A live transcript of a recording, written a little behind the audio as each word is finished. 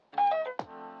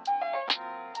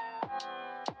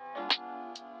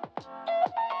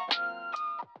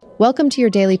Welcome to your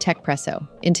daily Techpresso.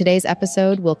 In today's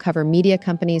episode, we'll cover media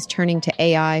companies turning to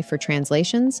AI for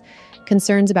translations,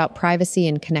 concerns about privacy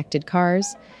in connected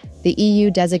cars, the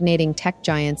EU designating tech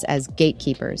giants as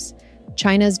gatekeepers,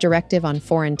 China's directive on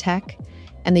foreign tech,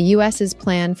 and the US's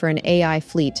plan for an AI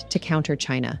fleet to counter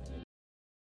China.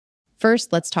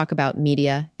 First, let's talk about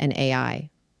media and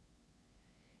AI.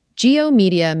 Geo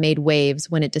Media made waves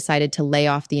when it decided to lay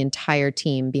off the entire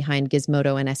team behind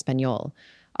Gizmodo and Español,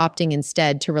 opting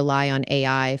instead to rely on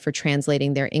AI for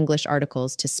translating their English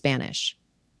articles to Spanish.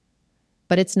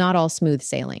 But it's not all smooth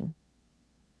sailing.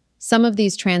 Some of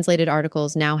these translated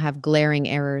articles now have glaring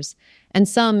errors, and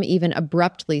some even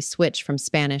abruptly switch from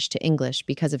Spanish to English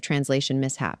because of translation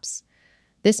mishaps.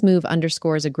 This move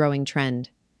underscores a growing trend: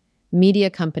 media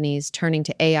companies turning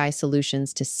to AI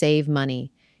solutions to save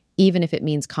money, even if it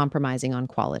means compromising on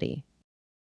quality.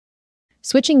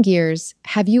 Switching gears,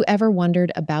 have you ever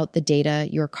wondered about the data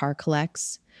your car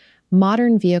collects?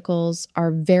 Modern vehicles are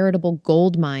veritable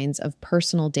gold mines of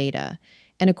personal data,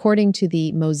 and according to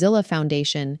the Mozilla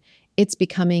Foundation, it's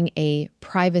becoming a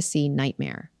privacy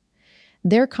nightmare.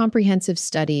 Their comprehensive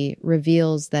study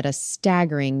reveals that a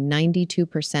staggering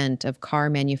 92% of car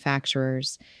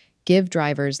manufacturers give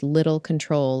drivers little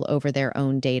control over their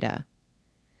own data.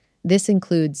 This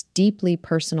includes deeply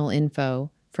personal info,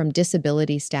 from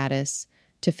disability status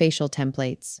to facial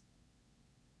templates.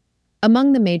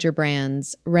 Among the major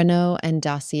brands, Renault and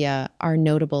Dacia are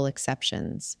notable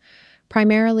exceptions,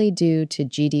 primarily due to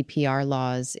GDPR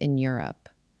laws in Europe.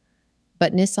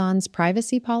 But Nissan's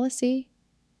privacy policy?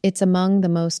 It's among the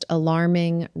most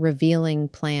alarming, revealing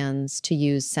plans to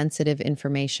use sensitive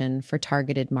information for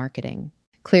targeted marketing.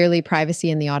 Clearly, privacy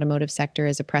in the automotive sector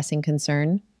is a pressing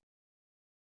concern.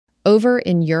 Over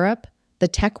in Europe, the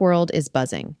tech world is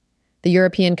buzzing. The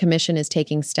European Commission is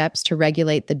taking steps to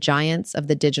regulate the giants of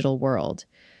the digital world.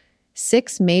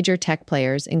 6 major tech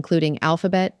players, including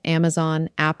Alphabet, Amazon,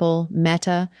 Apple,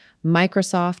 Meta,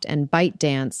 Microsoft, and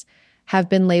ByteDance, have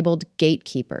been labeled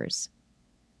gatekeepers.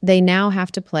 They now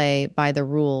have to play by the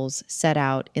rules set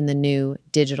out in the new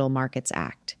Digital Markets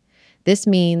Act. This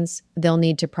means they'll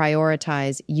need to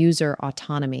prioritize user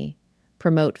autonomy,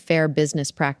 promote fair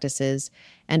business practices,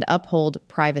 and uphold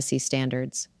privacy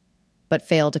standards. But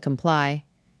fail to comply,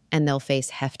 and they'll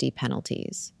face hefty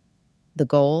penalties. The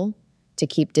goal? To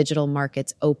keep digital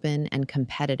markets open and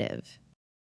competitive.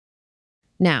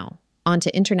 Now, on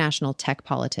to international tech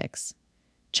politics.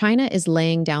 China is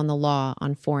laying down the law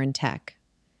on foreign tech.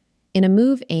 In a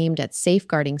move aimed at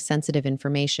safeguarding sensitive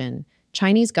information,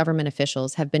 Chinese government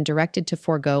officials have been directed to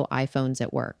forego iPhones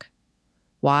at work.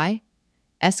 Why?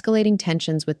 Escalating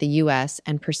tensions with the US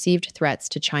and perceived threats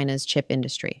to China's chip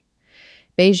industry.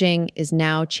 Beijing is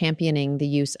now championing the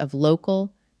use of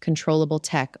local, controllable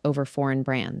tech over foreign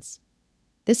brands.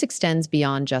 This extends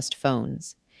beyond just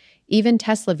phones. Even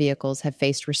Tesla vehicles have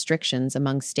faced restrictions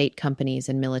among state companies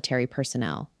and military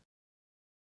personnel.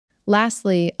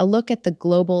 Lastly, a look at the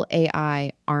global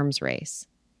AI arms race.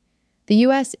 The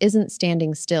US isn't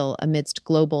standing still amidst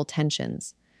global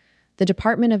tensions. The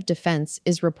Department of Defense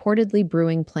is reportedly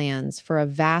brewing plans for a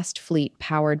vast fleet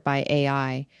powered by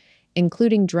AI,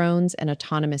 including drones and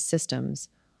autonomous systems,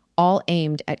 all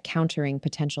aimed at countering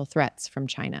potential threats from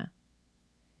China.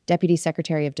 Deputy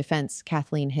Secretary of Defense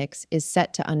Kathleen Hicks is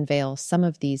set to unveil some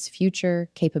of these future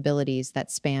capabilities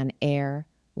that span air,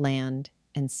 land,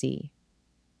 and sea.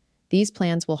 These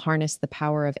plans will harness the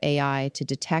power of AI to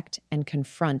detect and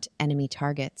confront enemy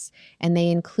targets, and they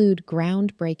include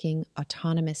groundbreaking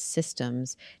autonomous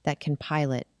systems that can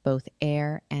pilot both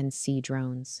air and sea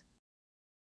drones.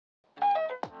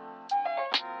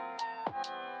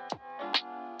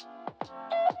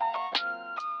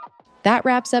 That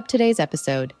wraps up today's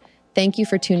episode. Thank you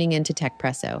for tuning in to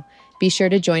Techpresso. Be sure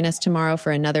to join us tomorrow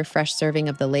for another fresh serving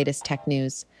of the latest tech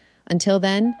news. Until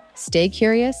then, stay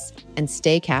curious and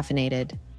stay caffeinated.